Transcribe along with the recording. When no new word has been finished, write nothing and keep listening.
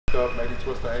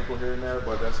twist the ankle here and there,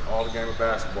 but that's all the game of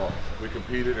basketball. We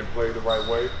competed and played the right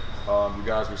way. You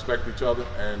guys respect each other,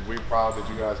 and we're proud that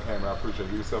you guys came, and I appreciate it.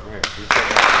 Give yourself a hand.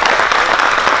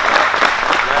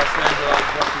 Last thing that I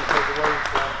want you to take away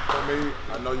from me,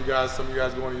 I know you guys, some of you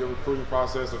guys going to your recruiting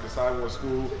process or deciding what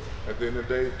school. At the end of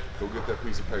the day, go get that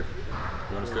piece of paper.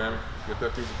 You understand me? Get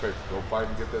that piece of paper. Go fight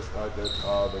and get the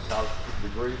college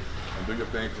degree and do your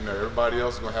thing from there. Everybody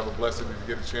else is going to have a blessing to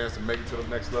get a chance to make it to the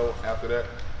next level. After that,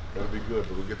 that'll be good,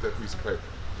 but we'll get that piece of paper.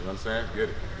 You know what I'm saying? Get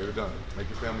it. Get it done. Make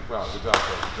your family proud. Good job,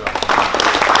 sir. Good job.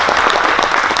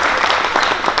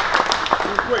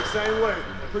 Real quick, same way.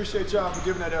 Appreciate y'all for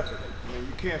giving that effort. I mean,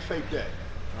 you can't fake that.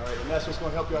 All right, and that's what's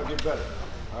going to help y'all get better.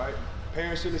 All right,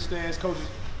 parents in the stands, coaches,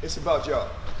 it's about y'all.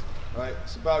 All right,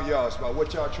 it's about y'all. It's about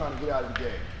what y'all trying to get out of the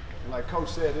game. And like Coach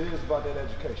said, it is about that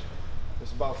education.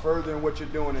 It's about furthering what you're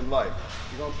doing in life.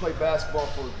 You're going to play basketball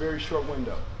for a very short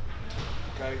window.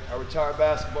 Okay, I retired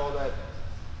basketball at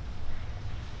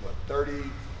what, 32?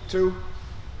 So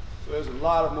there's a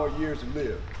lot of more years to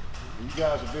live. And you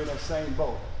guys will be in that same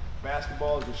boat.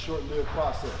 Basketball is a short-lived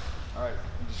process. All right,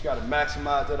 you just got to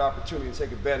maximize that opportunity and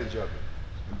take advantage of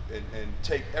it, and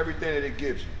take everything that it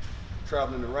gives you.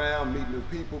 Traveling around, meeting new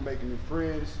people, making new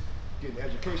friends, getting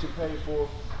education paid for.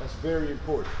 That's very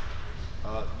important.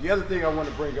 The other thing I want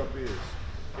to bring up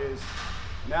is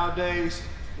nowadays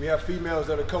we have females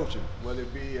that are coaching, whether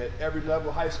it be at every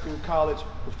level, high school, college,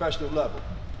 professional level.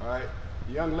 All right,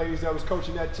 the young ladies that was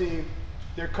coaching that team,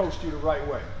 they're coached you the right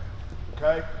way.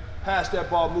 Okay, pass that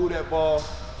ball, move that ball.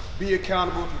 Be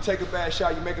accountable. If you take a bad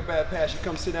shot, you make a bad pass, you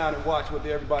come sit down and watch what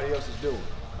everybody else is doing.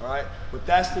 All right? But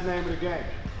that's the name of the game.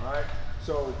 All right?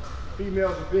 So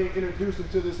females are being introduced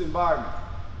into this environment.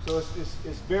 So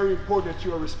it's very important that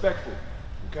you are respectful.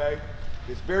 Okay?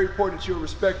 It's very important that you are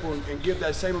respectful and give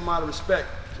that same amount of respect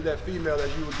to that female as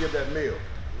you would give that male.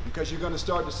 Because you're going to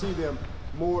start to see them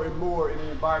more and more in the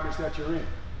environments that you're in.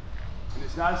 And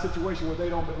it's not a situation where they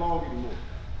don't belong anymore.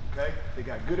 Okay? They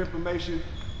got good information,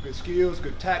 good skills,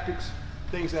 good tactics,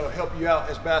 things that'll help you out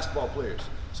as basketball players.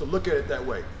 So look at it that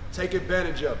way. Take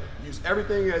advantage of it. Use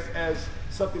everything as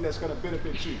something that's going to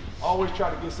benefit you. Always try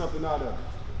to get something out of it.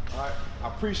 All right? I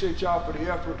appreciate y'all for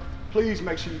the effort. Please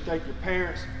make sure you thank your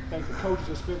parents, thank the coaches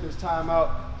that spent this time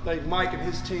out, thank Mike and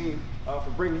his team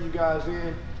for bringing you guys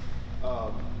in.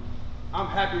 I'm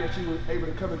happy that you were able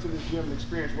to come into this gym and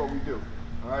experience what we do.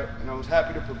 All right? And I was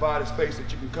happy to provide a space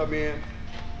that you can come in,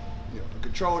 you know, a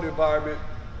controlled environment,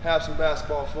 have some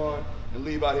basketball fun, and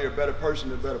leave out here a better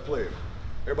person and a better player.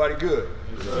 Everybody good?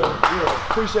 Yes, sir. Yeah,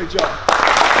 appreciate y'all.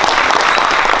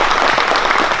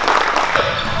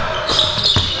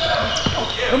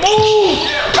 The move!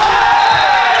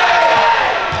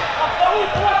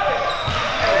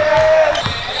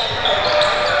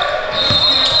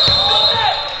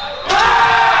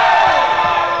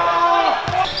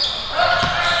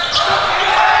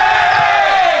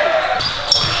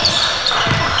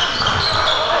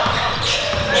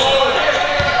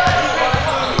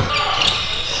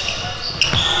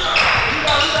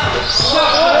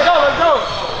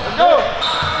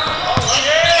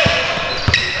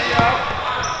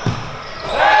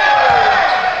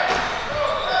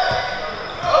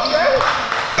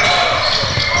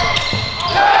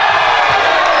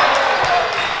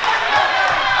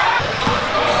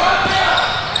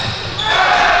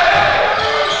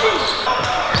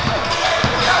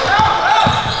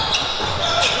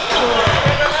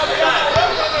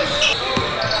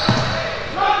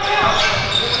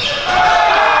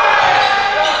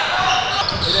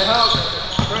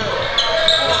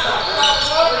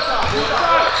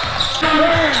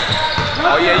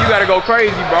 Oh yeah, you gotta go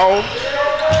crazy, bro.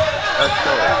 Let's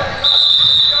go.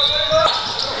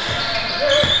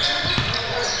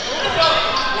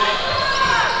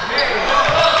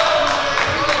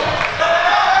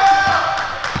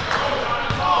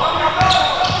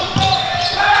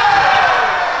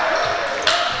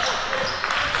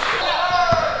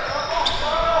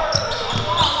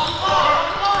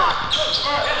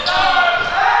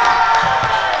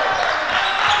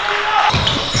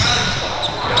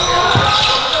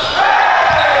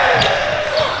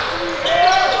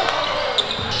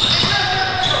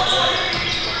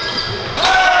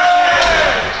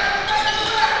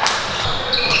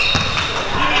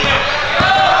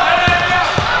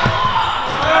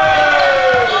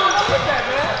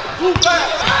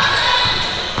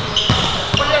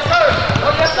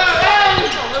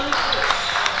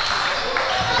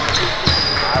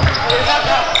 Yes, sir.